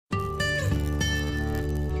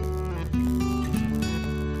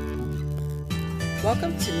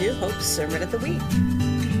Welcome to New Hope's Sermon of the Week.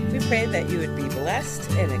 We pray that you would be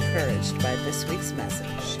blessed and encouraged by this week's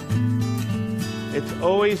message. It's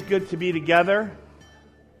always good to be together.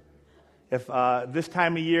 If this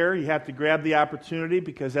time of year you have to grab the opportunity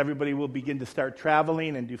because everybody will begin to start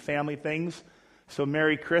traveling and do family things. So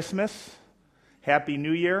Merry Christmas, Happy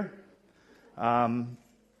New Year.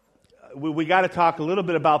 We got to talk a little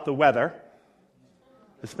bit about the weather.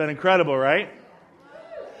 It's been incredible, right?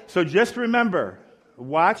 So just remember,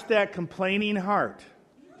 watch that complaining heart.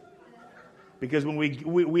 Because when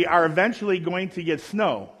we are eventually going to get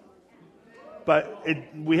snow. But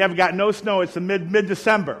we have got no snow. It's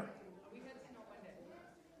mid-December.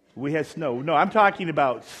 We had snow. No, I'm talking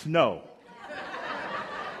about snow.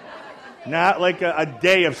 Not like a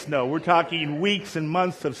day of snow. We're talking weeks and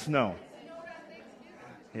months of snow.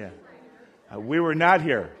 Yeah. We were not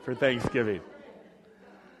here for Thanksgiving.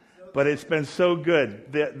 But it's been so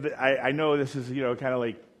good. I know this is, kind of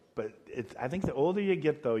like, but I think the older you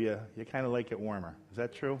get, though, you kind of like it warmer. Is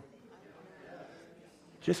that true?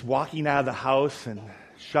 Just walking out of the house and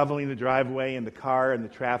shoveling the driveway and the car and the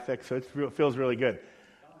traffic, so it feels really good.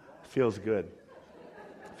 Feels good.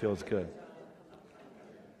 Feels good.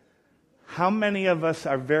 How many of us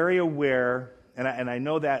are very aware, and I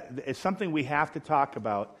know that it's something we have to talk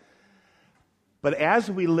about, but as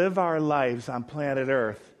we live our lives on planet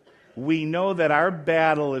Earth, we know that our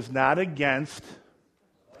battle is not against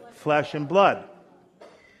flesh and blood.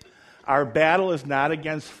 Our battle is not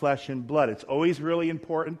against flesh and blood. It's always really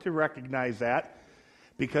important to recognize that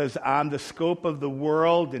because on the scope of the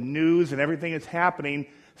world and news and everything that's happening,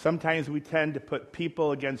 sometimes we tend to put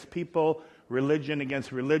people against people, religion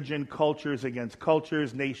against religion, cultures against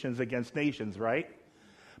cultures, nations against nations, right?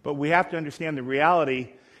 But we have to understand the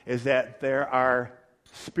reality is that there are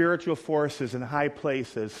spiritual forces in high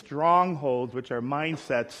places, strongholds, which are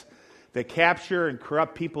mindsets that capture and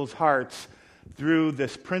corrupt people's hearts through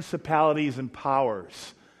this principalities and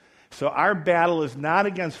powers. So our battle is not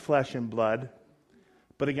against flesh and blood,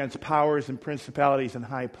 but against powers and principalities in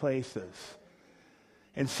high places.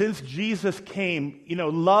 And since Jesus came,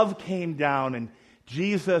 love came down and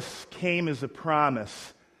Jesus came as a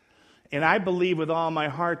promise. And I believe with all my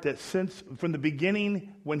heart that since from the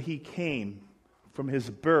beginning when he came, from his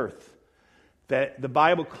birth, that the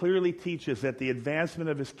Bible clearly teaches that the advancement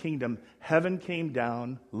of his kingdom, heaven came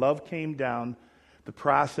down, love came down, the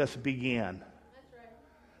process began. That's right.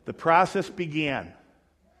 The process began.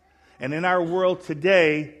 And in our world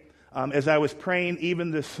today, as I was praying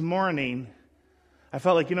even this morning, I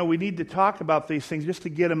felt like, we need to talk about these things just to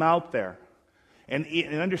get them out there and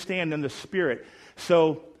understand in the spirit.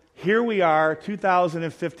 So here we are,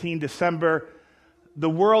 2015, December. The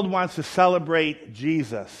world wants to celebrate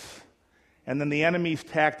Jesus. And then the enemy's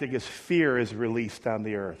tactic is fear is released on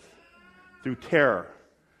the earth through terror,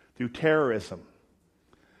 through terrorism,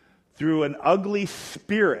 through an ugly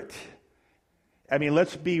spirit. I mean,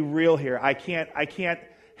 let's be real here. I can't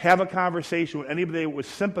have a conversation with anybody that would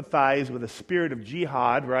sympathize with a spirit of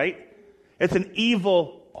jihad, right? It's an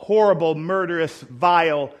evil, horrible, murderous,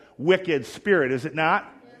 vile, wicked spirit, is it not?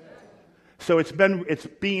 So it's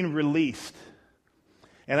being released.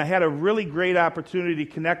 And I had a really great opportunity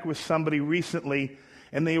to connect with somebody recently,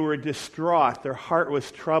 and they were distraught. Their heart was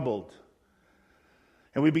troubled.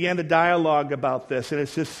 And we began to dialogue about this, and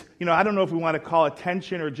it's just, I don't know if we want to call it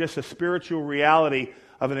tension or just a spiritual reality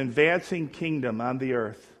of an advancing kingdom on the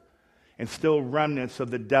earth and still remnants of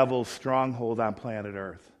the devil's stronghold on planet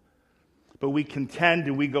Earth. But we contend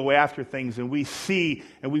and we go after things and we see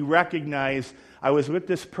and we recognize. I was with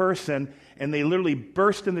this person and they literally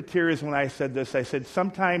burst into tears when I said this. I said,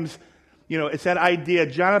 sometimes, it's that idea.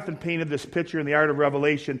 Jonathan painted this picture in The Art of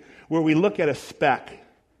Revelation where we look at a speck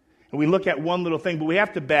and we look at one little thing, but we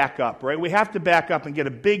have to back up, right? We have to back up and get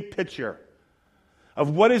a big picture of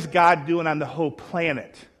what is God doing on the whole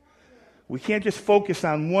planet. We can't just focus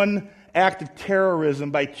on one act of terrorism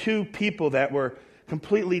by two people that were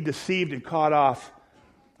completely deceived and caught off,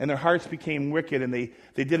 and their hearts became wicked, and they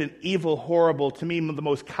did an evil, horrible, to me, the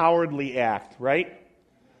most cowardly act, right?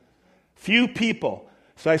 Few people.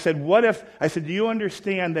 So I said, do you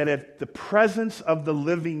understand that if the presence of the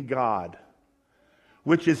living God,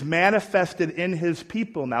 which is manifested in his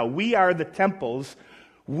people now, we are the temples,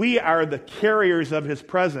 we are the carriers of his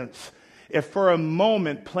presence. If for a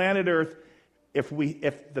moment, planet Earth, if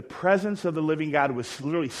the presence of the living God was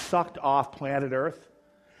literally sucked off planet Earth,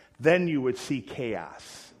 then you would see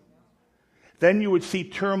chaos. Then you would see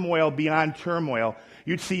turmoil beyond turmoil.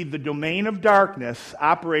 You'd see the domain of darkness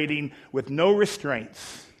operating with no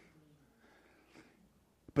restraints.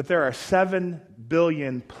 But there are 7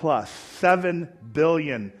 billion plus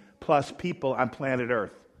plus people on planet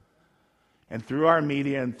Earth. And through our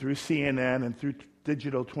media and through CNN and through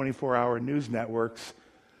digital 24-hour news networks,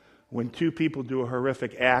 when two people do a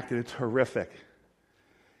horrific act and it's horrific,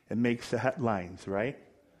 it makes the headlines, right?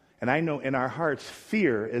 And I know in our hearts,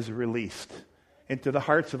 fear is released into the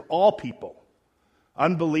hearts of all people.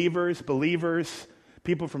 Unbelievers, believers,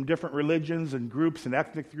 people from different religions and groups and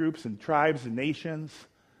ethnic groups and tribes and nations.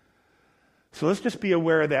 So let's just be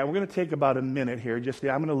aware of that. We're going to take about a minute here. I'm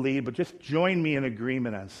going to lead, but just join me in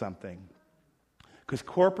agreement on something. Because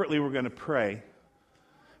corporately we're going to pray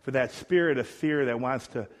for that spirit of fear that wants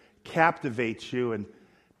to captivate you and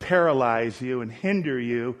paralyze you and hinder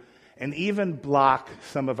you and even block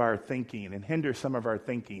some of our thinking and hinder some of our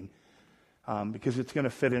thinking because it's going to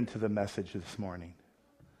fit into the message this morning.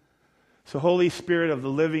 So Holy Spirit of the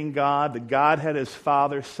living God, the Godhead is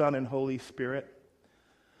Father, Son, and Holy Spirit.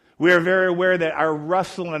 We are very aware that our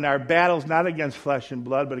wrestle and our battle is not against flesh and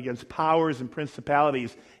blood, but against powers and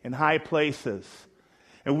principalities in high places.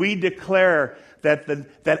 And we declare that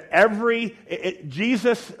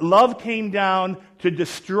Jesus' love came down to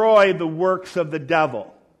destroy the works of the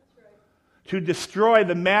devil, to destroy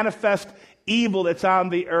the manifest evil that's on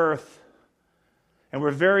the earth. And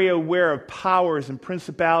we're very aware of powers and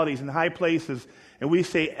principalities in high places. And we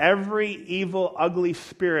say every evil, ugly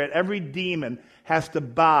spirit, every demon has to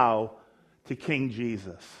bow to King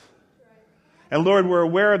Jesus. And Lord, we're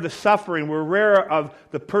aware of the suffering. We're aware of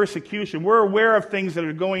the persecution. We're aware of things that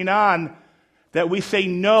are going on that we say,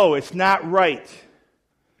 no, it's not right.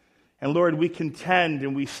 And Lord, we contend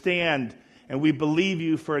and we stand and we believe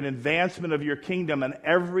you for an advancement of your kingdom in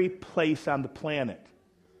every place on the planet.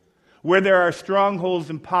 Where there are strongholds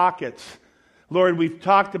and pockets, Lord, we've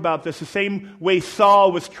talked about this, the same way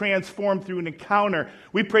Saul was transformed through an encounter.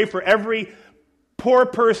 We pray for every poor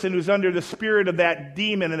person who's under the spirit of that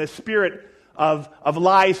demon and the spirit of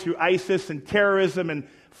lies through ISIS and terrorism and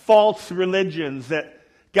false religions, that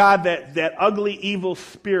God, that ugly, evil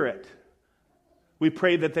spirit, we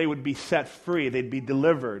pray that they would be set free, they'd be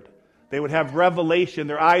delivered, they would have revelation,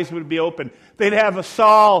 their eyes would be open, they'd have a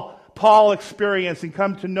Paul experience and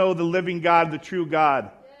come to know the living God, the true God.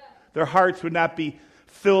 Their hearts would not be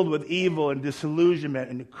filled with evil and disillusionment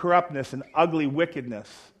and corruptness and ugly wickedness.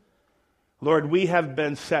 Lord, we have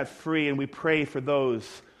been set free, and we pray for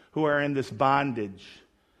those who are in this bondage,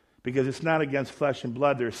 because it's not against flesh and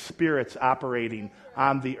blood. There's spirits operating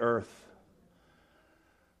on the earth.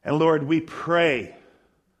 And Lord, we pray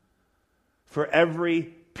for every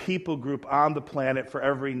people group on the planet, for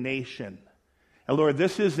every nation. And Lord,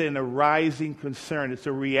 this is an arising concern. It's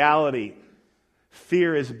a reality.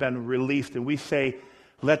 Fear has been released, and we say,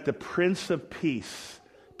 let the Prince of Peace,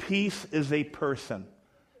 peace is a person.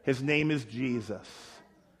 His name is Jesus.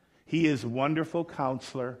 He is Wonderful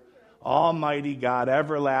Counselor, Almighty God,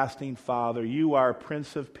 Everlasting Father. You are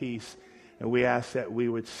Prince of Peace, and we ask that we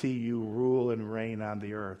would see you rule and reign on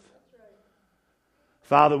the earth.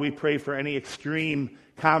 Father, we pray for any extreme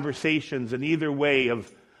conversations in either way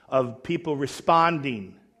of people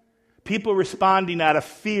responding out of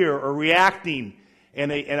fear or reacting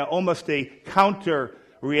in almost a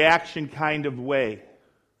counter-reaction kind of way.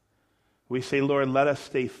 We say, Lord, let us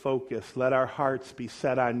stay focused. Let our hearts be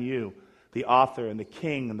set on you, the author and the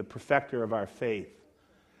king and the perfecter of our faith.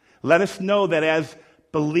 Let us know that as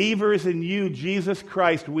believers in you, Jesus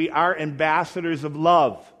Christ, we are ambassadors of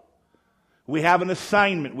love. We have an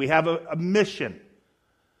assignment. We have a mission.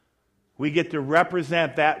 We get to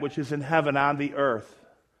represent that which is in heaven on the earth.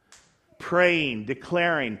 Praying,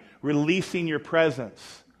 declaring, releasing your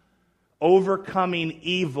presence, overcoming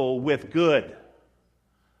evil with good.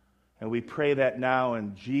 And we pray that now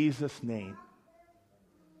in Jesus' name.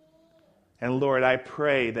 And Lord, I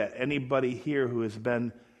pray that anybody here who has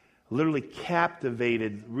been literally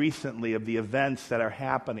captivated recently of the events that are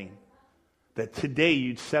happening, that today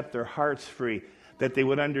you'd set their hearts free, that they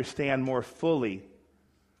would understand more fully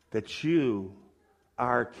that you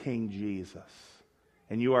are King Jesus.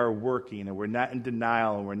 And you are working, and we're not in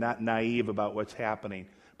denial, and we're not naive about what's happening.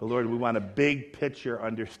 But Lord, we want a big picture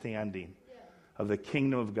understanding of the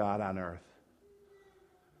kingdom of God on earth.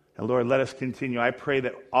 And Lord, let us continue. I pray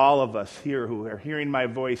that all of us here who are hearing my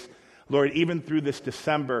voice, Lord, even through this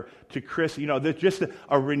December to Chris, there's just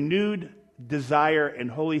a renewed desire in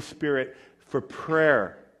Holy Spirit for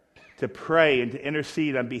prayer, to pray and to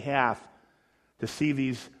intercede on behalf, to see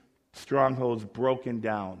these strongholds broken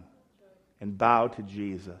down and bow to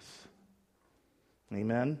Jesus.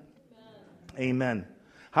 Amen? Amen.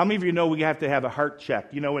 How many of you know we have to have a heart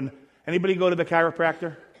check? When anybody go to the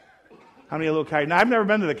chiropractor? How many little chiropractor? Now, I've never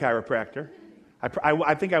been to the chiropractor.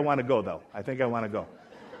 I think I want to go, though. I think I want to go.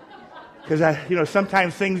 Because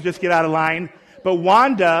sometimes things just get out of line. But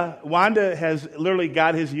Wanda has literally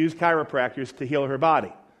got his used chiropractors to heal her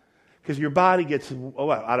body. Because your body gets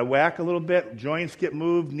out of whack a little bit, joints get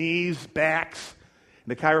moved, knees, backs.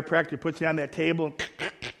 And the chiropractor puts you on that table,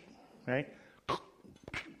 right?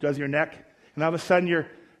 Does your neck, and all of a sudden you're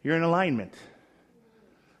in alignment.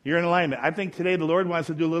 You're in alignment. I think today the Lord wants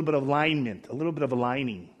to do a little bit of alignment, a little bit of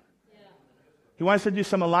aligning. Yeah. He wants to do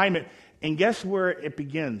some alignment. And guess where it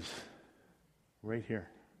begins? Right here,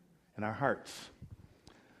 in our hearts.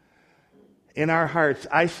 In our hearts.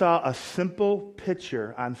 I saw a simple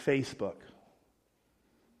picture on Facebook.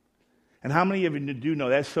 And how many of you do know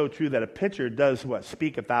that's so true that a picture does what?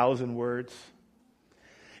 Speak 1,000 words.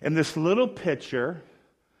 And this little picture,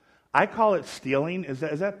 I call it stealing. Is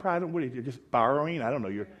that private? What are you just borrowing? I don't know.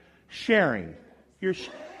 You're sharing.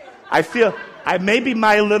 I feel maybe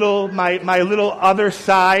my little other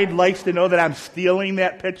side likes to know that I'm stealing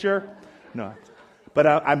that picture. No, but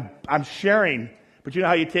I'm sharing. But you know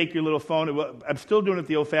how you take your little phone? I'm still doing it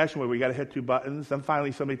the old-fashioned way, where you got to hit 2 buttons. Then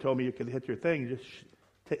finally, somebody told me you could hit your thing and just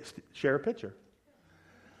share a picture.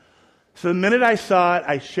 So the minute I saw it,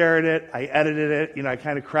 I shared it. I edited it. I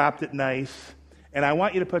kind of cropped it nice. And I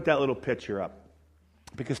want you to put that little picture up.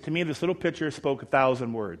 Because to me, this little picture spoke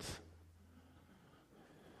 1,000 words.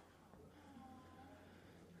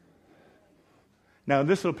 Now, in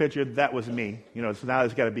this little picture, that was me. So now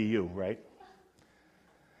it's got to be you, right?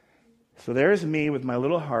 So there's me with my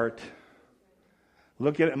little heart,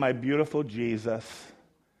 looking at my beautiful Jesus.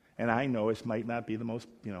 And I know it might not be the most,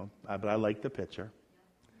 but I like the picture.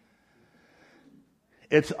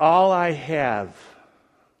 It's all I have.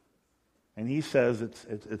 And he says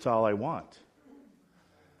it's all I want.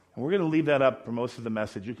 And we're going to leave that up for most of the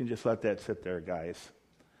message. You can just let that sit there, guys.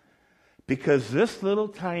 Because this little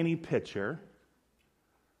tiny picture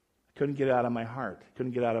couldn't get out of my heart,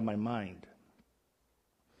 couldn't get out of my mind.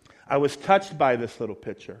 I was touched by this little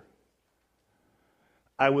picture.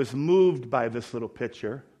 I was moved by this little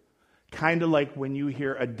picture, kind of like when you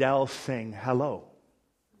hear Adele sing, "Hello.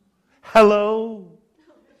 Hello.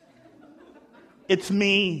 It's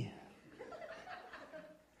me."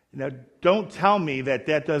 Now, don't tell me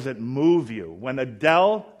that doesn't move you. When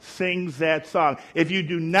Adele sings that song, if you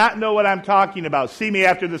do not know what I'm talking about, see me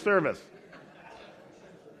after the service.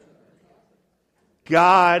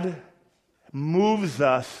 God moves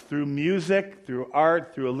us through music, through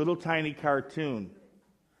art, through a little tiny cartoon.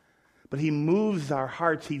 But he moves our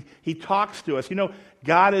hearts. He talks to us.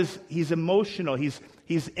 God he's emotional.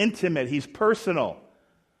 He's intimate. He's personal.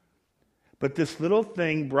 But this little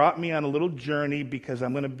thing brought me on a little journey because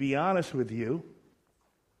I'm going to be honest with you.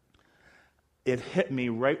 It hit me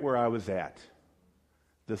right where I was at.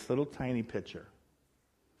 This little tiny picture.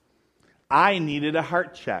 I needed a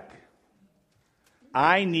heart check.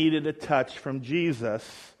 I needed a touch from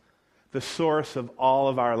Jesus, the source of all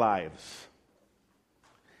of our lives.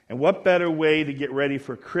 And what better way to get ready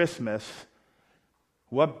for Christmas?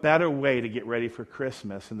 What better way to get ready for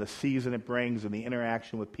Christmas and the season it brings and the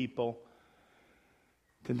interaction with people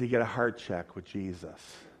than to get a heart check with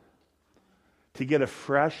Jesus? To get a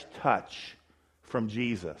fresh touch from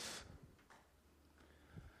Jesus.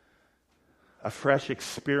 A fresh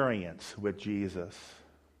experience with Jesus.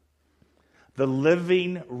 The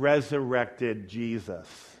living, resurrected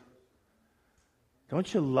Jesus.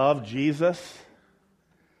 Don't you love Jesus?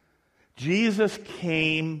 Jesus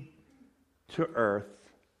came to earth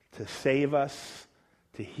to save us,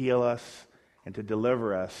 to heal us, and to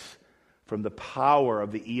deliver us from the power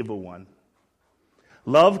of the evil one.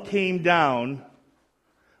 Love came down.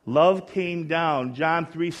 John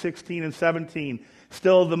 3:16 and 17.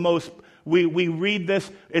 Still the most, we read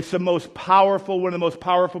this, it's the most powerful, one of the most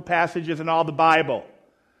powerful passages in all the Bible.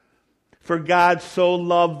 For God so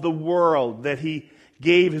loved the world that he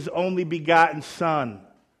gave his only begotten Son,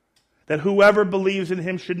 that whoever believes in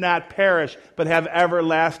him should not perish, but have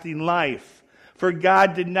everlasting life. For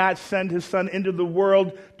God did not send his Son into the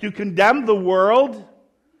world to condemn the world,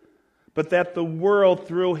 but that the world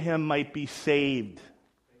through him might be saved.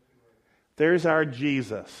 There's our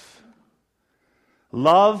Jesus.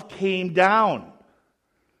 Love came down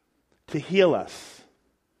to heal us,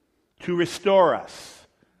 to restore us,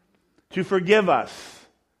 to forgive us,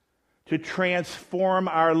 to transform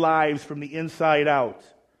our lives from the inside out.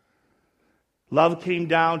 Love came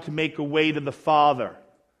down to make a way to the Father.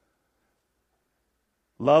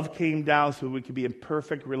 Love came down so we could be in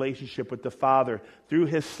perfect relationship with the Father through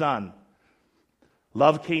his Son.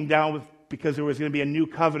 Love came down because there was going to be a new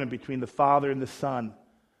covenant between the Father and the Son.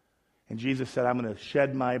 And Jesus said, I'm going to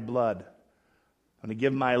shed my blood. I'm going to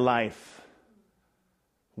give my life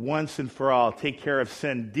once and for all, take care of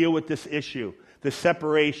sin, deal with this issue, the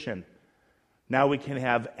separation. Now we can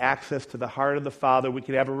have access to the heart of the Father. We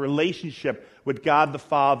can have a relationship with God the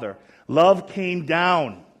Father. Love came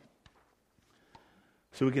down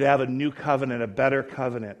so we could have a new covenant, a better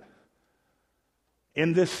covenant.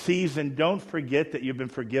 In this season, don't forget that you've been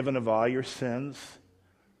forgiven of all your sins,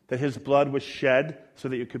 that his blood was shed so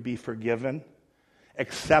that you could be forgiven,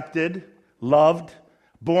 accepted, loved,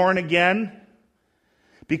 born again.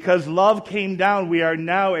 Because love came down, we are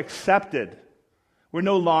now accepted. We're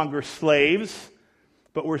no longer slaves,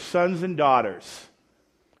 but we're sons and daughters.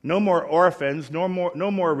 No more orphans, no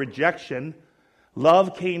more rejection.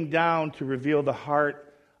 Love came down to reveal the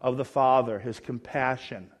heart of the Father, his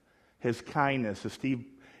compassion, his kindness, as Steve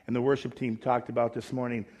and the worship team talked about this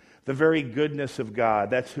morning, the very goodness of God.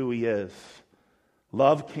 That's who he is.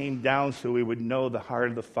 Love came down so we would know the heart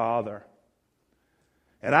of the Father.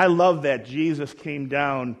 And I love that Jesus came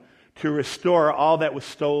down to restore all that was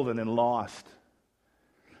stolen and lost,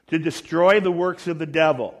 to destroy the works of the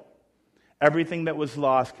devil. Everything that was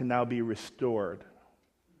lost can now be restored.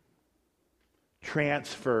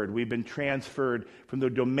 Transferred. We've been transferred from the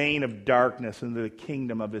domain of darkness into the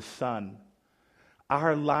kingdom of his Son.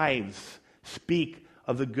 Our lives speak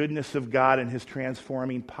of the goodness of God and his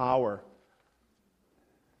transforming power.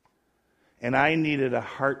 And I needed a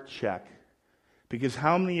heart check, because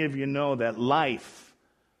how many of you know that life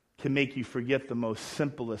can make you forget the most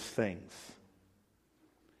simplest things?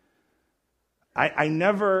 I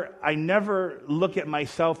never look at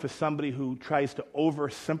myself as somebody who tries to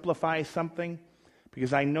oversimplify something,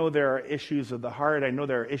 because I know there are issues of the heart. I know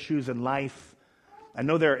there are issues in life. I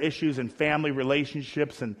know there are issues in family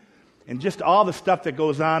relationships and just all the stuff that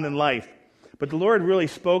goes on in life. But the Lord really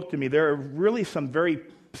spoke to me. There are really some very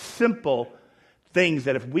simple things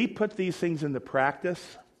that if we put these things into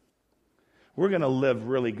practice, we're going to live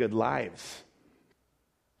really good lives.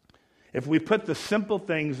 If we put the simple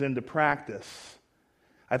things into practice,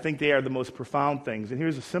 I think they are the most profound things. And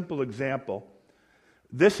here's a simple example.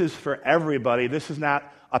 This is for everybody. This is not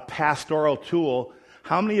a pastoral tool.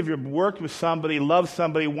 How many of you have worked with somebody, loved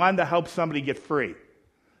somebody, wanted to help somebody get free?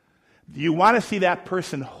 You want to see that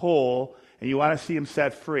person whole, and you want to see them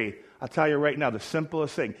set free. I'll tell you right now, the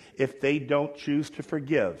simplest thing, if they don't choose to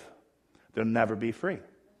forgive, they'll never be free.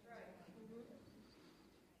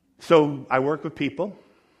 So I work with people,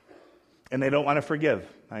 and they don't want to forgive.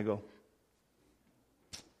 I go,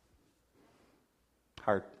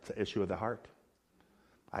 heart, it's an issue of the heart.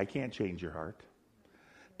 I can't change your heart.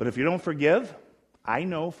 But if you don't forgive, I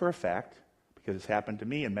know for a fact, because it's happened to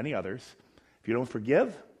me and many others, if you don't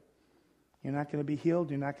forgive, you're not going to be healed,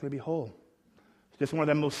 you're not going to be whole. It's just one of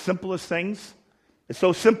the most simplest things. It's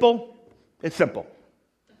so simple, it's simple.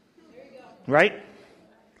 There you go. Right?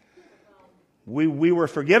 We were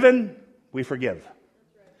forgiven, we forgive.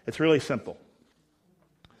 Right. It's really simple.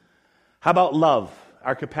 How about love?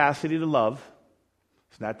 Our capacity to love.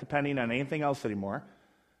 It's not depending on anything else anymore.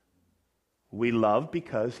 We love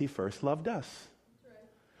because he first loved us. Right.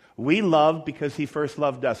 We love because he first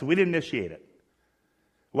loved us. We didn't initiate it.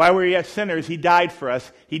 While we were yet sinners, he died for us.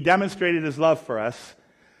 He demonstrated his love for us.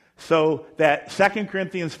 So that 2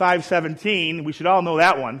 Corinthians 5:17, we should all know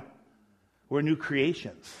that one. We're new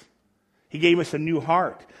creations. He gave us a new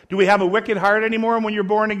heart. Do we have a wicked heart anymore when you're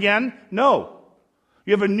born again? No.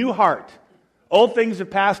 You have a new heart. Old things have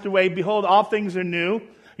passed away. Behold, all things are new.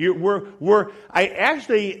 I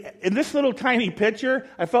actually, in this little tiny picture,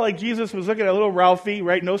 I felt like Jesus was looking at little Ralphie,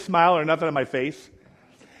 right? No smile or nothing on my face.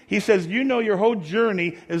 He says, you know, your whole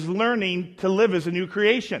journey is learning to live as a new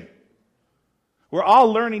creation. We're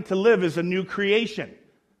all learning to live as a new creation.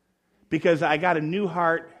 Because I got a new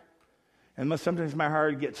heart, and sometimes my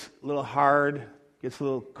heart gets a little hard, gets a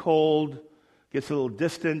little cold, gets a little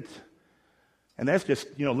distant. And that's just,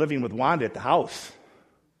 living with Wanda at the house.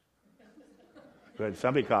 Good,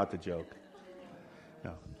 somebody caught the joke.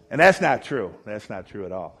 No. And that's not true. That's not true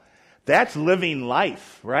at all. That's living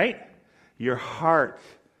life, right? Your heart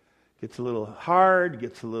gets a little hard,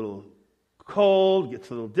 gets a little cold, gets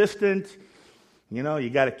a little distant.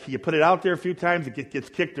 You put it out there a few times, it gets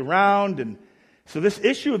kicked around. And so this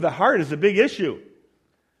issue of the heart is a big issue.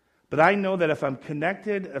 But I know that if I'm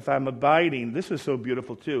connected, if I'm abiding, this is so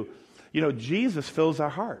beautiful too. Jesus fills our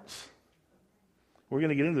hearts. We're going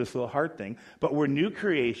to get into this little heart thing. But we're new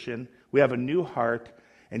creation. We have a new heart.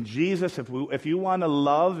 And Jesus, if you want to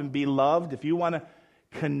love and be loved, if you want to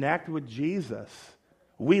connect with Jesus,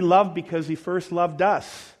 we love because he first loved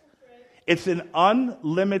us. It's an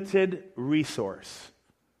unlimited resource.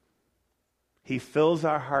 He fills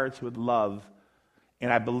our hearts with love.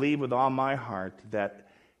 And I believe with all my heart that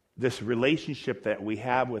this relationship that we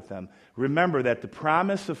have with him. Remember that the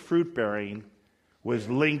promise of fruit bearing was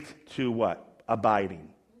linked to what?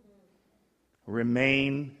 Abiding.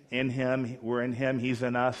 Remain in him. We're in him. He's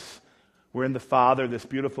in us. We're in the Father. This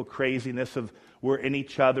beautiful craziness of we're in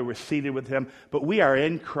each other. We're seated with him. But we are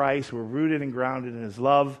in Christ. We're rooted and grounded in his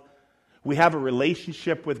love. We have a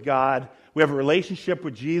relationship with God. We have a relationship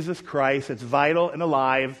with Jesus Christ. It's vital and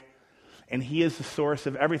alive. And he is the source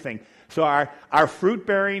of everything. So our fruit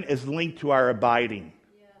bearing is linked to our abiding,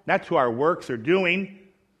 not to our works or doing.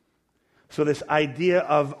 So this idea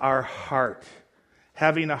of our heart,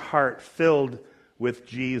 having a heart filled with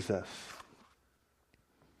Jesus.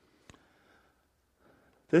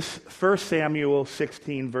 This 1 Samuel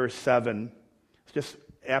 16, verse 7, is just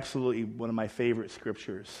absolutely one of my favorite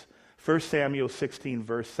scriptures. 1 Samuel 16,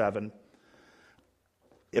 verse 7.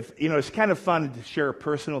 It's kind of fun to share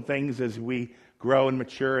personal things as we grow and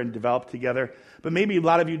mature and develop together. But maybe a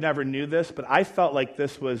lot of you never knew this, but I felt like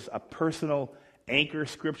this was a personal anchor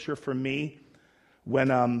scripture for me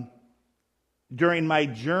when during my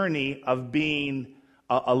journey of being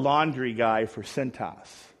a laundry guy for Cintas.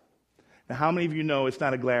 Now, how many of you know it's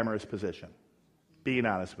not a glamorous position? Being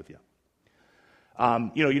honest with you.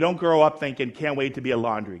 You don't grow up thinking, can't wait to be a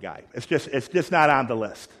laundry guy. It's just not on the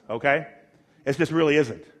list, okay? It just really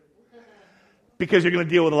isn't. Because you're going to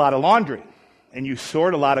deal with a lot of laundry, and you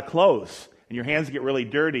sort a lot of clothes, and your hands get really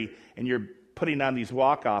dirty, and you're putting on these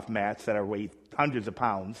walk-off mats that are weigh hundreds of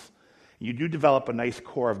pounds. You do develop a nice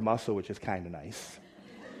core of muscle, which is kind of nice.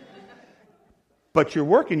 But you're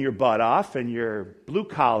working your butt off, and you're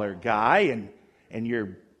blue-collar guy, and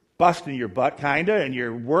you're busting your butt, kind of, and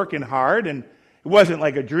you're working hard, and it wasn't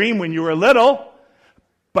like a dream when you were little,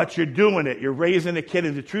 but you're doing it. You're raising a kid,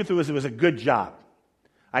 and the truth was, it was a good job.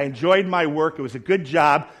 I enjoyed my work. It was a good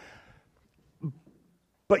job.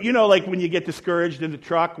 But like when you get discouraged in the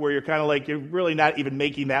truck where you're kind of like, you're really not even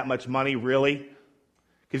making that much money, really,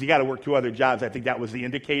 because you got to work 2 other jobs. I think that was the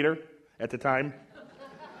indicator at the time.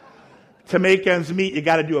 To make ends meet, you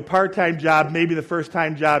got to do a part-time job. Maybe the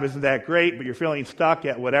first-time job isn't that great, but you're feeling stuck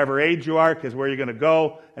at whatever age you are because where you're going to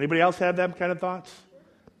go. Anybody else have that kind of thoughts?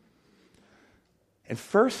 In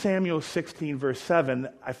 1 Samuel 16, verse 7,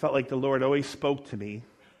 I felt like the Lord always spoke to me,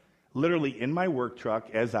 literally in my work truck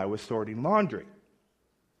as I was sorting laundry.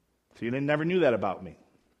 So you never knew that about me.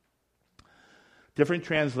 Different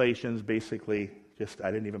translations, basically,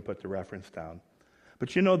 I didn't even put the reference down. But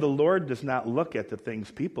the Lord does not look at the things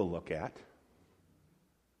people look at.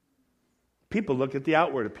 People look at the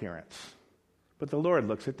outward appearance, but the Lord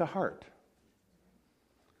looks at the heart.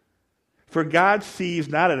 For God sees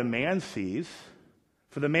not as a man sees,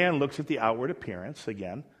 for the man looks at the outward appearance,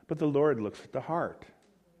 again, but the Lord looks at the heart.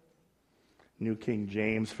 New King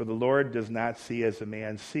James, for the Lord does not see as a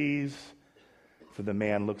man sees, for the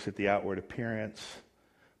man looks at the outward appearance,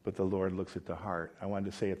 but the Lord looks at the heart. I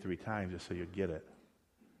wanted to say it 3 times just so you'd get it.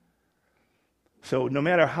 So no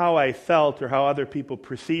matter how I felt or how other people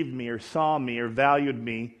perceived me or saw me or valued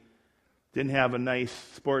me, didn't have a nice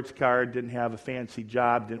sports car, didn't have a fancy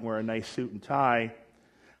job, didn't wear a nice suit and tie,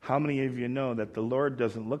 how many of you know that the Lord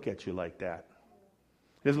doesn't look at you like that?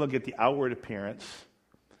 He doesn't look at the outward appearance,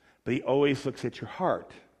 but he always looks at your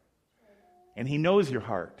heart. And he knows your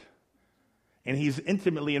heart. And he's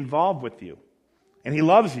intimately involved with you. And he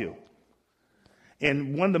loves you.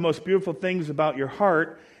 And one of the most beautiful things about your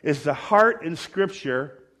heart is the heart in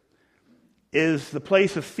Scripture is the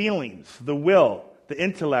place of feelings, the will, the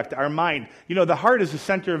intellect, our mind. The heart is the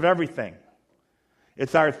center of everything.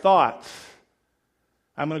 It's our thoughts.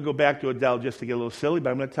 I'm going to go back to Adele just to get a little silly,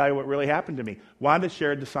 but I'm going to tell you what really happened to me. Wanda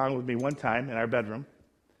shared the song with me one time in our bedroom.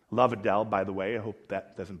 Love Adele, by the way. I hope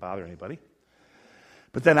that doesn't bother anybody.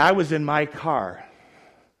 But then I was in my car.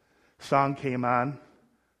 Song came on.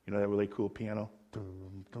 That really cool piano.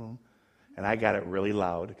 Dum, dum. And I got it really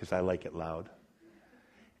loud because I like it loud.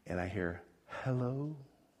 And I hear, hello,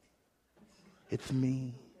 it's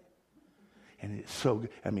me. And it's so good.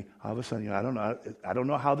 All of a sudden, I don't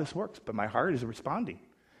know how this works, but my heart is responding.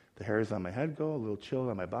 The hairs on my head go, a little chill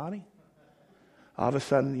on my body. All of a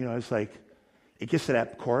sudden, it's like, it gets to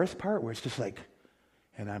that chorus part where it's just like,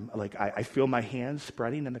 and I'm like, I feel my hands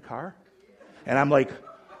spreading in the car. And I'm like,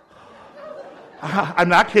 I'm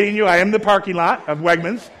not kidding you. I am in the parking lot of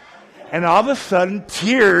Wegmans. And all of a sudden,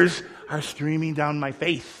 tears are streaming down my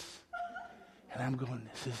face. And I'm going,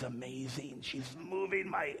 this is amazing. She's moving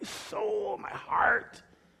my soul, my heart.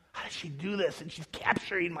 How does she do this? And she's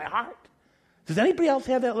capturing my heart. Does anybody else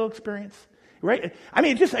have that little experience? Right?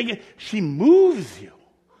 She moves you.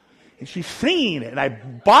 And she's singing it. And I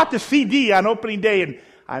bought the CD on opening day. And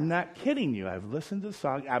I'm not kidding you. I've listened to the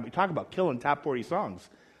song. I talk about killing top 40 songs.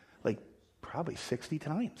 probably 60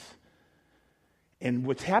 times. And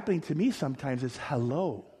what's happening to me sometimes is,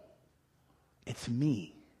 hello, it's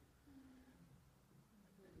me.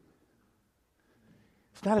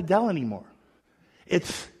 It's not Adele anymore.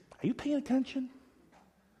 It's, are you paying attention?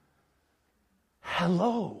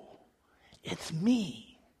 Hello, it's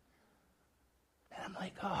me. And I'm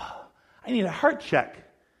like, oh, I need a heart check.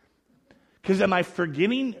 Because am I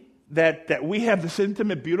forgetting that we have this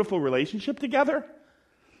intimate, beautiful relationship together?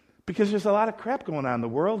 Because there's a lot of crap going on in the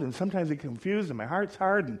world, and sometimes I get confused, and my heart's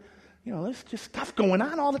hard, and, there's just stuff going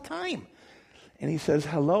on all the time. And he says,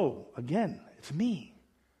 hello, again, it's me.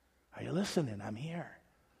 Are you listening? I'm here.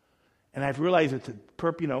 And I've realized it's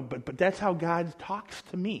but that's how God talks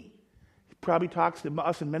to me. He probably talks to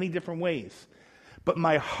us in many different ways. But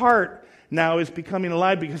my heart now is becoming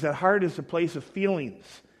alive because that heart is a place of feelings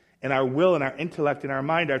and our will and our intellect and our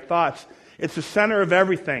mind, our thoughts. It's the center of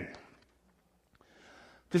everything.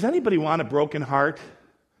 Does anybody want a broken heart?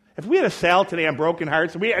 If we had a sale today on broken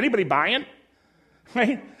hearts, anybody buying?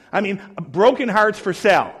 Right? I mean, broken hearts for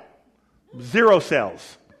sale. 0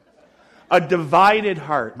 sales. A divided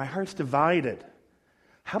heart. My heart's divided.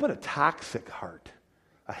 How about a toxic heart?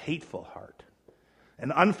 A hateful heart?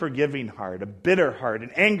 An unforgiving heart? A bitter heart?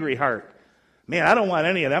 An angry heart? Man, I don't want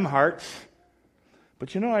any of them hearts.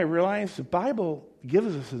 But I realize the Bible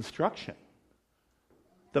gives us instruction.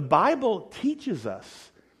 The Bible teaches us.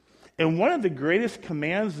 And one of the greatest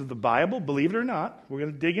commands of the Bible, believe it or not, we're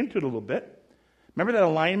going to dig into it a little bit. Remember that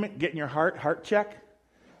alignment, getting your heart check?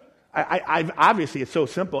 Obviously, it's so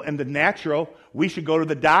simple. And the natural, we should go to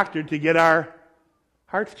the doctor to get our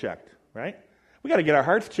hearts checked, right? We got to get our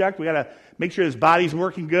hearts checked. We got to make sure his body's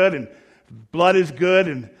working good and blood is good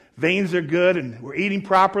and veins are good and we're eating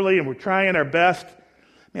properly and we're trying our best.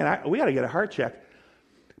 Man, we got to get a heart check.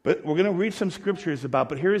 But we're going to read some scriptures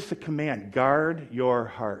but here's the command. Guard your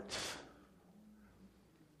hearts.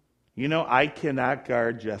 I cannot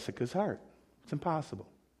guard Jessica's heart. It's impossible.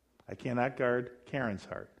 I cannot guard Karen's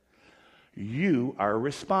heart. You are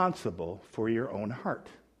responsible for your own heart.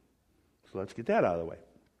 So let's get that out of the way.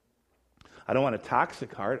 I don't want a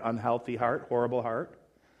toxic heart, unhealthy heart, horrible heart.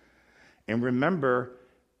 And remember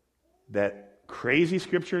that crazy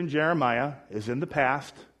scripture in Jeremiah is in the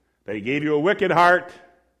past, that he gave you a wicked heart.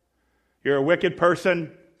 You're a wicked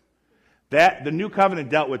person. The new covenant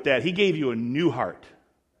dealt with that. He gave you a new heart.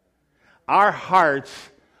 Our hearts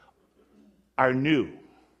are new.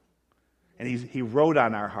 And he wrote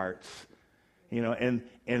on our hearts.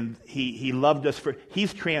 And he loved us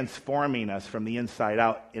he's transforming us from the inside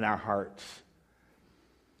out in our hearts.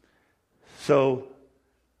 So,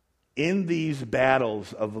 in these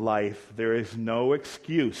battles of life, there is no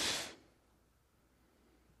excuse.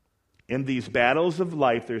 In these battles of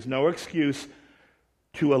life, there's no excuse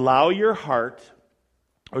to allow your heart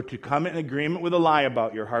or to come in agreement with a lie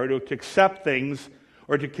about your heart or to accept things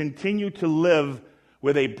or to continue to live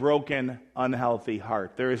with a broken, unhealthy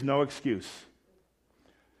heart. There is no excuse.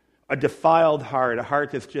 A defiled heart, a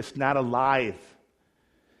heart that's just not alive,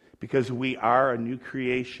 because we are a new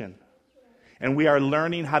creation. And we are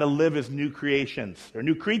learning how to live as new creations, or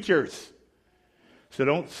new creatures. So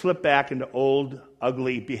don't slip back into old,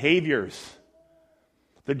 ugly behaviors.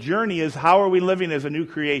 The journey is, how are we living as a new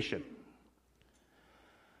creation?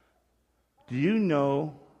 Do you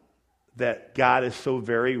know that God is so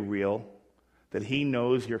very real that he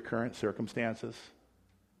knows your current circumstances?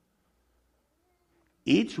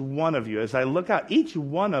 Each one of you, as I look out, each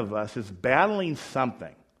one of us is battling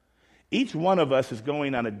something. Each one of us is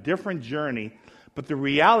going on a different journey, but the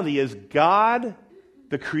reality is God,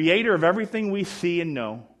 the creator of everything we see and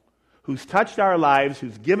know, who's touched our lives,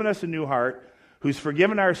 who's given us a new heart, who's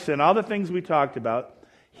forgiven our sin, all the things we talked about,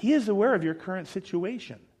 he is aware of your current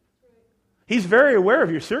situation. He's very aware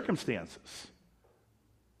of your circumstances.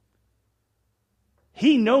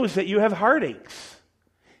 He knows that you have heartaches.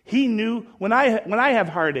 He knew when I have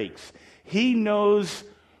heartaches. He knows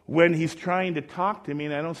when he's trying to talk to me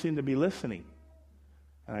and I don't seem to be listening.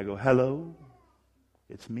 And I go, hello,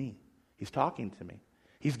 it's me. He's talking to me.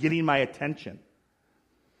 He's getting my attention.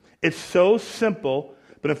 It's so simple,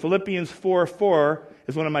 but in Philippians 4:4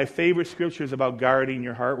 is one of my favorite scriptures about guarding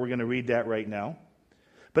your heart. We're going to read that right now.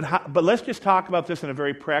 But let's just talk about this in a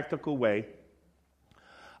very practical way.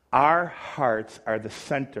 Our hearts are the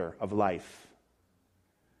center of life.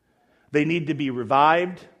 They need to be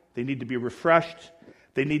revived. They need to be refreshed.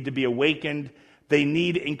 They need to be awakened. They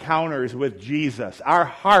need encounters with Jesus. Our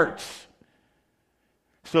hearts,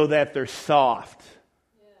 so that they're soft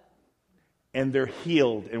and they're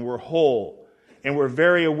healed and we're whole and we're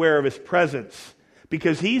very aware of his presence.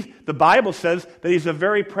 Because the Bible says that he's a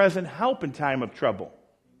very present help in time of trouble.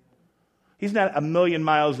 He's not a million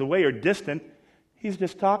miles away or distant. He's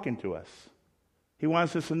just talking to us. He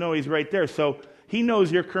wants us to know he's right there. So he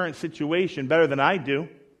knows your current situation better than I do.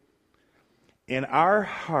 In our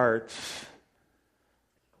hearts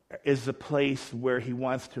is the place where he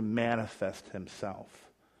wants to manifest himself.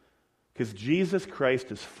 Because Jesus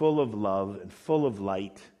Christ is full of love and full of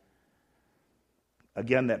light.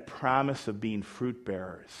 Again, that promise of being fruit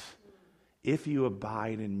bearers. If you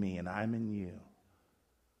abide in me and I'm in you,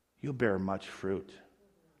 you'll bear much fruit.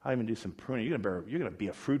 I'll even do some pruning. You're going to be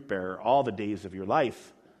a fruit bearer all the days of your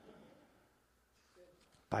life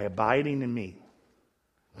by abiding in me.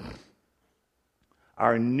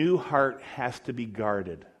 Our new heart has to be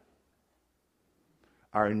guarded.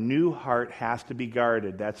 Our new heart has to be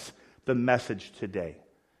guarded. That's the message today.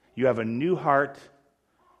 You have a new heart.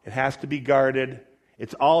 It has to be guarded.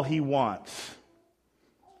 It's all he wants.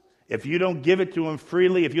 If you don't give it to him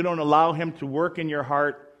freely, if you don't allow him to work in your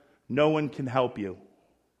heart, no one can help you.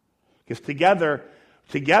 Because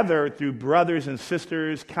together through brothers and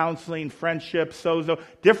sisters, counseling, friendship, sozo,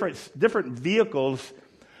 different vehicles,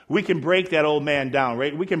 we can break that old man down,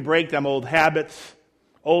 right? We can break them old habits,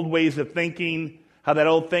 old ways of thinking, how that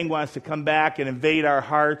old thing wants to come back and invade our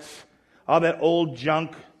hearts. All that old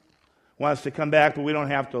junk wants to come back, but we don't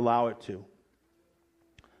have to allow it to.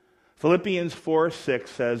 Philippians 4:6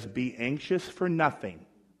 says, "Be anxious for nothing,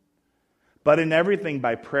 but in everything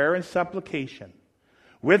by prayer and supplication,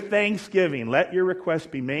 with thanksgiving, let your requests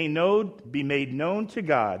be made known to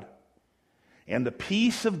God, and the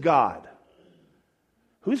peace of God."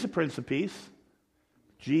 Who's the Prince of Peace?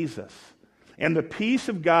 Jesus. "And the peace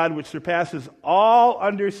of God, which surpasses all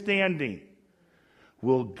understanding,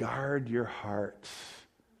 will guard your hearts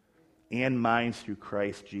and minds through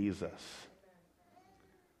Christ Jesus."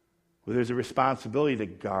 Well, there's a responsibility to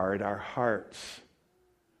guard our hearts.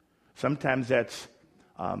 Sometimes that's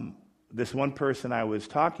this one person I was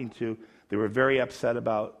talking to, they were very upset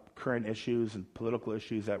about current issues and political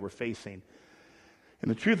issues that we're facing. And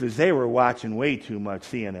the truth is they were watching way too much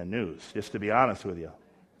CNN news, just to be honest with you.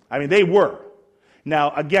 I mean, they were.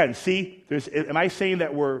 Now, again, see, am I saying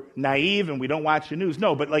that we're naive and we don't watch the news?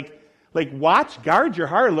 No, but like guard your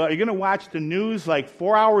heart. Are you going to watch the news like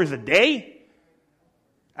 4 hours a day?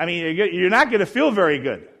 I mean, you're not going to feel very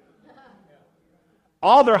good.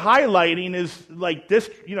 All they're highlighting is like this,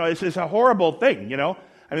 it's a horrible thing, I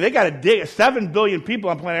mean, they got to dig, 7 billion people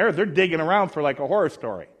on planet Earth, they're digging around for like a horror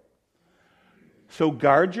story. So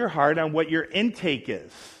guard your heart on what your intake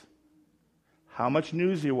is. How much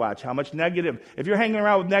news you watch, how much negative. If you're hanging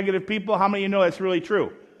around with negative people, how many of you know that's really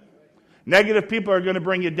true? Negative people are going to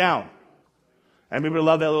bring you down. Anybody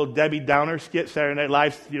love that little Debbie Downer skit, Saturday Night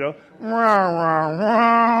Live,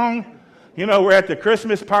 we're at the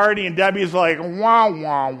Christmas party and Debbie's like, wah,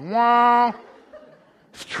 wah, wah.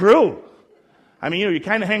 It's true. I mean, you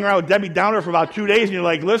kind of hang around with Debbie Downer for about 2 days and you're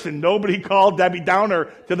like, listen, nobody called Debbie Downer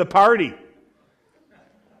to the party.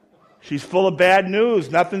 She's full of bad news.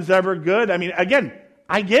 Nothing's ever good. I mean, again,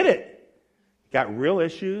 I get it. Got real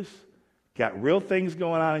issues. Got real things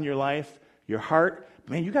going on in your life. Your heart.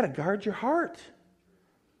 Man, you got to guard your heart.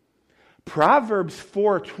 Proverbs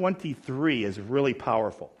 4:23 is really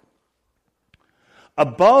powerful.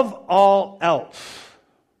 "Above all else,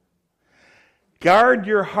 guard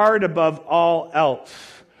your heart above all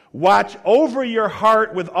else. Watch over your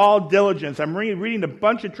heart with all diligence." I'm reading a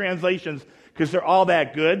bunch of translations because they're all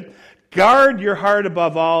that good. Guard your heart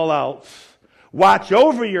above all else. Watch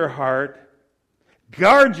over your heart.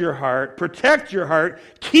 Guard your heart. Protect your heart.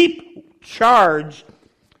 Keep charge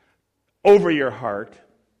over your heart.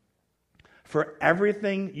 For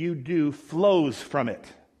everything you do flows from it.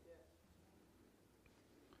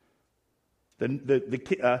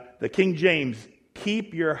 The King James,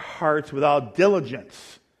 "Keep your hearts with all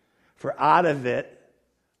diligence, for out of it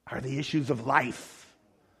are the issues of life."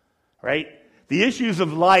 Right? The issues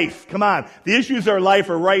of life. Come on. The issues of life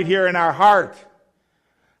are right here in our heart.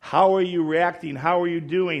 How are you reacting? How are you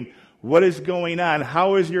doing? What is going on?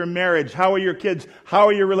 How is your marriage? How are your kids? How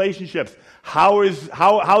are your relationships? How's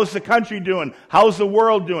the country doing? How's the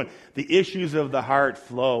world doing? The issues of the heart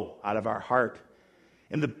flow out of our heart.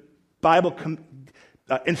 And the Bible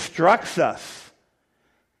instructs us,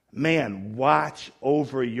 man, watch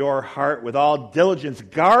over your heart with all diligence.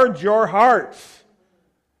 Guard your hearts.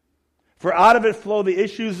 For out of it flow the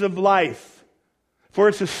issues of life. For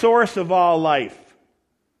it's the source of all life.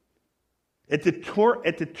 It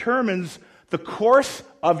determines the course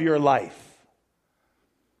of your life.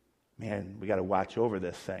 Man, we got to watch over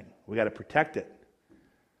this thing. We got to protect it.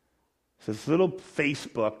 So this little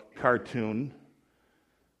Facebook cartoon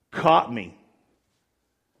caught me.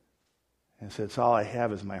 And I said, it's all I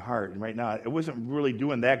have is my heart. And right now, it wasn't really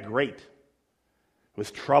doing that great. It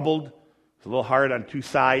was troubled. It was a little hard on two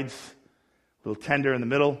sides, a little tender in the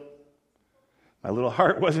middle. My little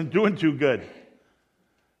heart wasn't doing too good.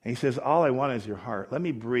 And he says, all I want is your heart. Let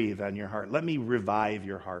me breathe on your heart. Let me revive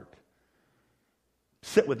your heart.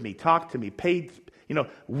 Sit with me. Talk to me.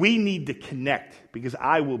 We need to connect because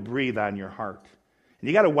I will breathe on your heart. And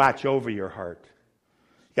you got to watch over your heart.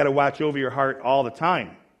 You got to watch over your heart all the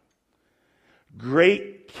time.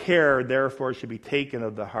 Great care, therefore, should be taken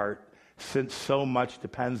of the heart, since so much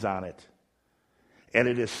depends on it. And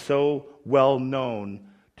it is so well known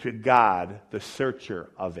to God, the searcher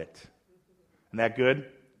of it. Isn't that good?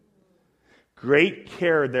 Great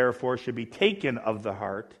care, therefore, should be taken of the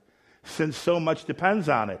heart, since so much depends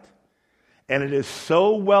on it. And it is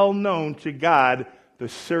so well known to God, the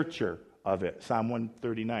searcher of it. Psalm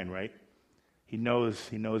 139, right? He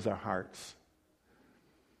knows our hearts.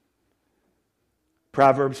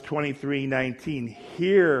 Proverbs 23:19.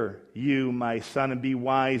 Hear you, my son, and be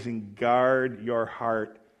wise, and guard your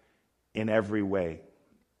heart in every way.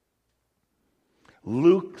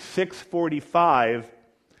 Luke 6:45.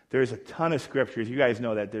 There's a ton of scriptures. You guys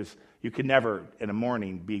know that you can never in a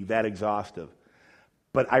morning be that exhaustive.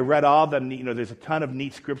 But I read all of them. There's a ton of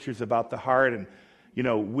neat scriptures about the heart, and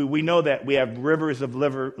we know that we have rivers of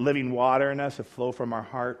living water in us that flow from our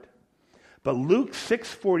heart. But Luke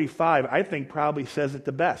 6:45, I think, probably says it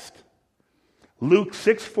the best. Luke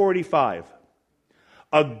 6:45.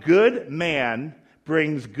 A good man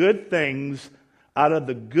brings good things out of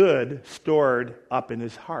the good stored up in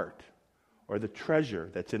his heart, or the treasure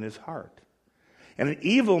that's in his heart. And an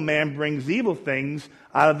evil man brings evil things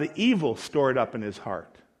out of the evil stored up in his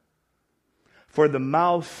heart. For the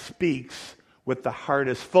mouth speaks what the heart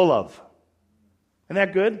is full of. Isn't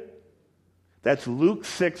that good? That's Luke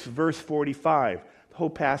 6, verse 45. The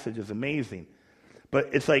whole passage is amazing. But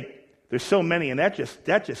it's like, there's so many, and that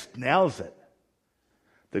just nails it.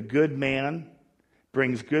 The good man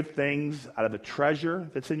brings good things out of the treasure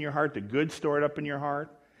that's in your heart, the good stored up in your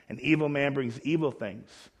heart. An evil man brings evil things.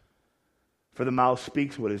 For the mouth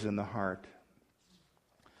speaks what is in the heart.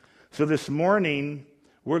 So this morning,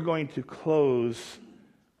 we're going to close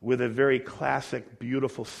with a very classic,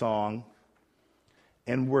 beautiful song.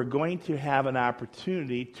 And we're going to have an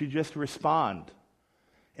opportunity to just respond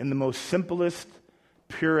in the most simplest,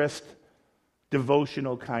 purest,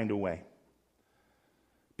 devotional kind of way.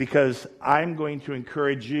 Because I'm going to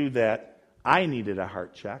encourage you that I needed a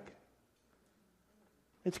heart check.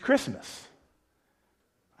 It's Christmas.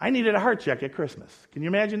 I needed a heart check at Christmas. Can you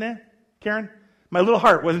imagine that, Karen? My little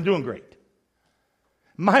heart wasn't doing great.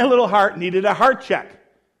 My little heart needed a heart check.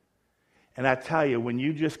 And I tell you, when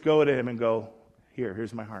you just go to him and go,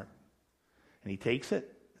 here's my heart. And he takes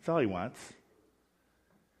it, that's all he wants.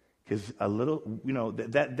 Because a little,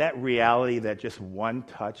 that reality that just one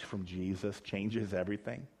touch from Jesus changes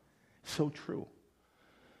everything. So true.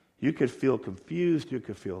 You could feel confused, you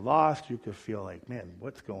could feel lost, you could feel like, man,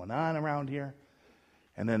 what's going on around here?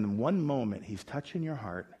 And then in one moment, he's touching your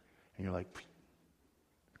heart, and you're like,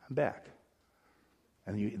 I'm back.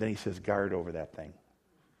 And then he says, guard over that thing.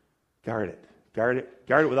 Guard it. Guard it.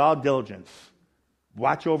 Guard it with all diligence.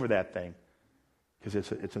 Watch over that thing, because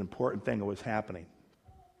it's an important thing of what's happening.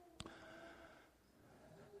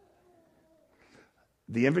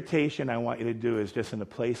 The invitation I want you to do is just in a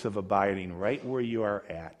place of abiding, right where you are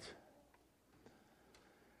at.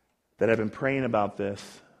 That I've been praying about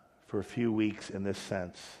this for a few weeks in this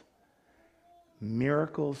sense.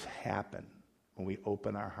 Miracles happen when we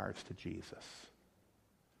open our hearts to Jesus.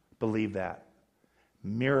 Believe that.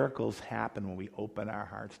 Miracles happen when we open our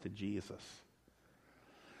hearts to Jesus.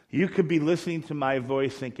 You could be listening to my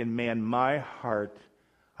voice thinking, man, my heart,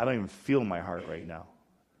 I don't even feel my heart right now.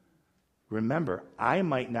 Remember, I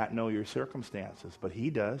might not know your circumstances, but he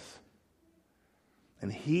does.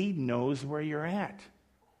 And he knows where you're at.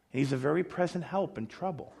 And he's a very present help in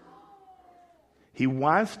trouble. He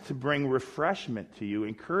wants to bring refreshment to you,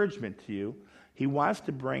 encouragement to you. He wants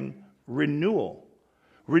to bring renewal.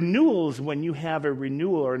 Renewal is when you have a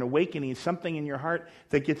renewal or an awakening, something in your heart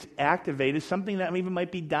that gets activated, something that even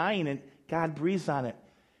might be dying, and God breathes on it,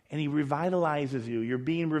 and he revitalizes you. You're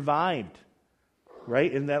being revived, right?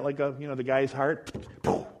 Isn't that like the guy's heart?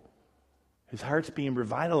 His heart's being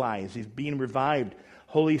revitalized. He's being revived.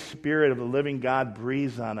 Holy Spirit of the living God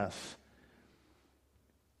breathes on us.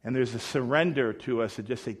 And there's a surrender to us to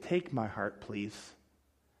just say, take my heart, please.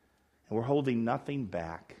 And we're holding nothing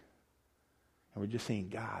back. And we're just saying,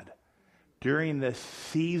 God, during this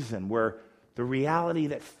season where the reality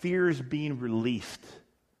that fear is being released,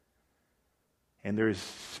 and there's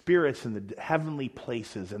spirits in the heavenly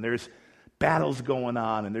places, and there's battles going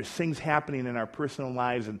on, and there's things happening in our personal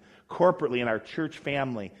lives and corporately in our church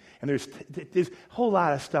family, and there's a whole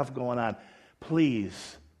lot of stuff going on.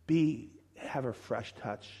 Please have a fresh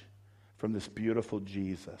touch from this beautiful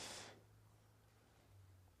Jesus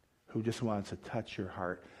who just wants to touch your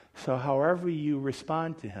heart. So however you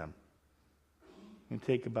respond to him, you can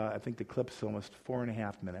take about, I think the clip's almost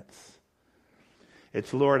 4.5 minutes.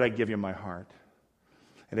 It's, Lord, I give you my heart.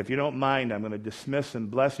 And if you don't mind, I'm going to dismiss and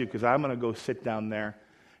bless you because I'm going to go sit down there.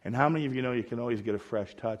 And how many of you know you can always get a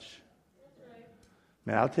fresh touch? Right.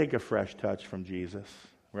 Man, I'll take a fresh touch from Jesus,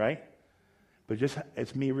 right? But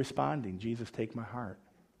it's me responding. Jesus, take my heart.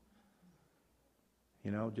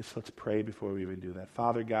 Just let's pray before we even do that.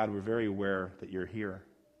 Father God, we're very aware that you're here.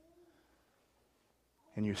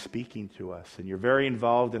 And you're speaking to us. And you're very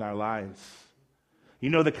involved in our lives. You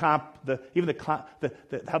know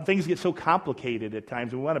how things get so complicated at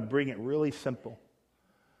times. We want to bring it really simple.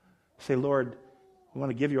 Say, Lord, we want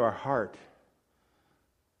to give you our heart.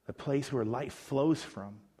 The place where life flows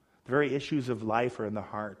from. The very issues of life are in the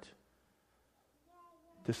heart.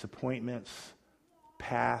 Disappointments,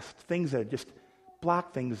 past, things that just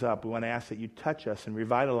block things up. We want to ask that you touch us and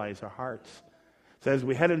revitalize our hearts. So as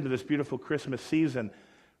we head into this beautiful Christmas season,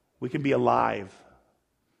 we can be alive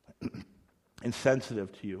and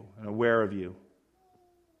sensitive to you and aware of you.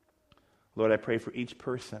 Lord, I pray for each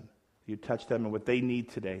person. You touch them and what they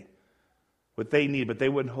need today. What they need, but they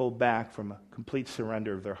wouldn't hold back from a complete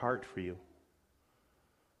surrender of their heart for you.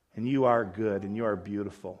 And you are good and you are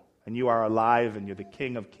beautiful. And you are alive and you're the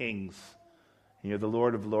King of Kings. And you're the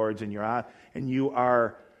Lord of Lords and you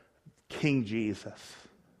are King Jesus.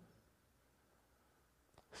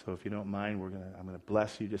 So if you don't mind, I'm going to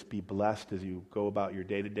bless you. Just be blessed as you go about your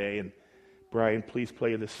day to day. And Brian, please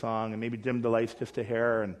play this song and maybe dim the lights just a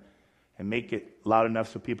hair and make it loud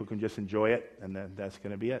enough so people can just enjoy it. And then that's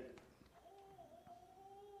going to be it.